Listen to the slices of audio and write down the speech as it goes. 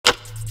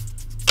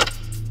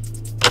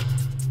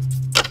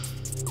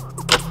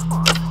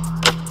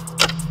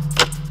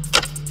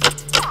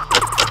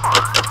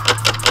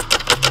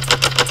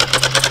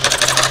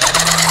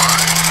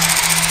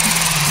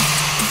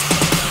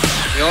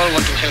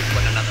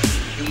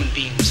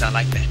humans are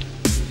like that.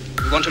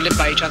 We want to live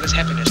by each other's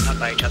happiness, not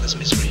by each other's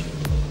misery.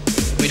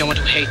 We don't want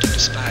to hate or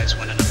despise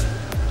one another.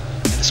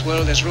 In this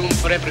world there's room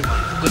for everyone.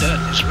 The good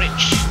earth is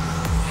rich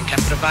and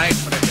can provide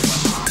for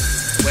everyone.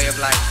 The way of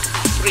life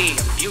can be free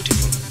and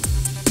beautiful.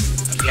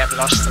 But we have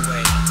lost the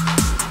way.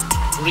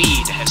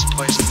 Greed has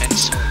poisoned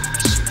men's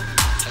souls,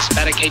 has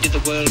barricaded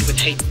the world with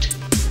hate,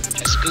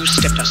 has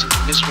goose-stepped us into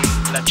misery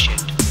and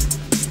bloodshed.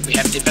 We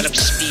have developed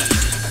speed,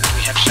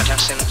 we have shut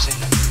ourselves in.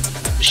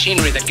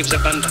 Machinery that gives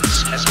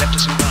abundance has left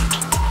us in want.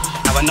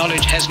 Our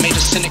knowledge has made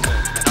us cynical,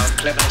 our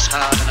cleverness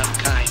hard and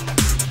unkind.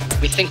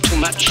 We think too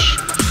much,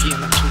 feel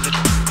too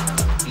little.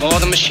 More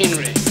than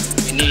machinery,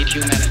 we need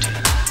humanity.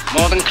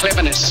 More than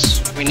cleverness,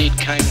 we need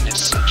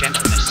kindness and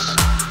gentleness.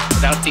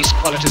 Without these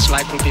qualities,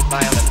 life will be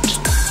violent,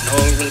 and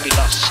all will be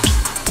lost.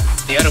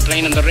 The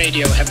aeroplane and the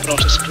radio have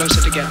brought us closer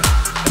together.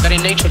 The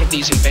very nature of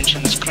these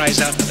inventions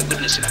cries out for the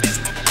goodness in men,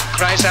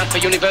 cries out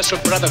for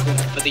universal brotherhood,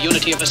 for the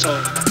unity of us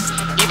all.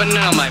 Even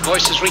now, my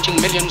voice is reaching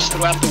millions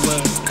throughout the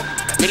world.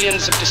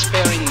 Millions of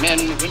despairing men,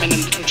 women,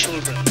 and little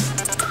children,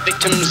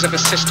 victims of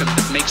a system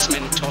that makes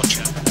men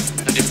torture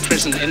and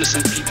imprison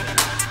innocent people.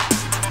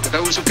 To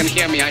those who can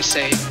hear me, I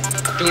say,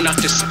 do not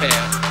despair.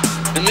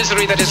 The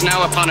misery that is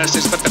now upon us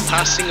is but the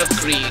passing of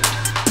greed,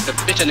 the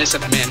bitterness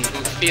of men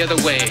who fear the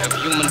way of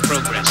human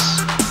progress.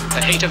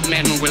 The hate of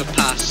men will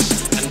pass,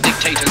 and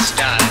dictators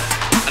die,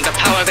 and the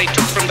power they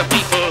took from the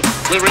people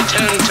will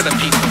return to the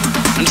people.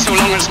 And so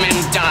long as men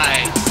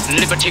die,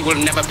 liberty will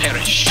never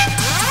perish.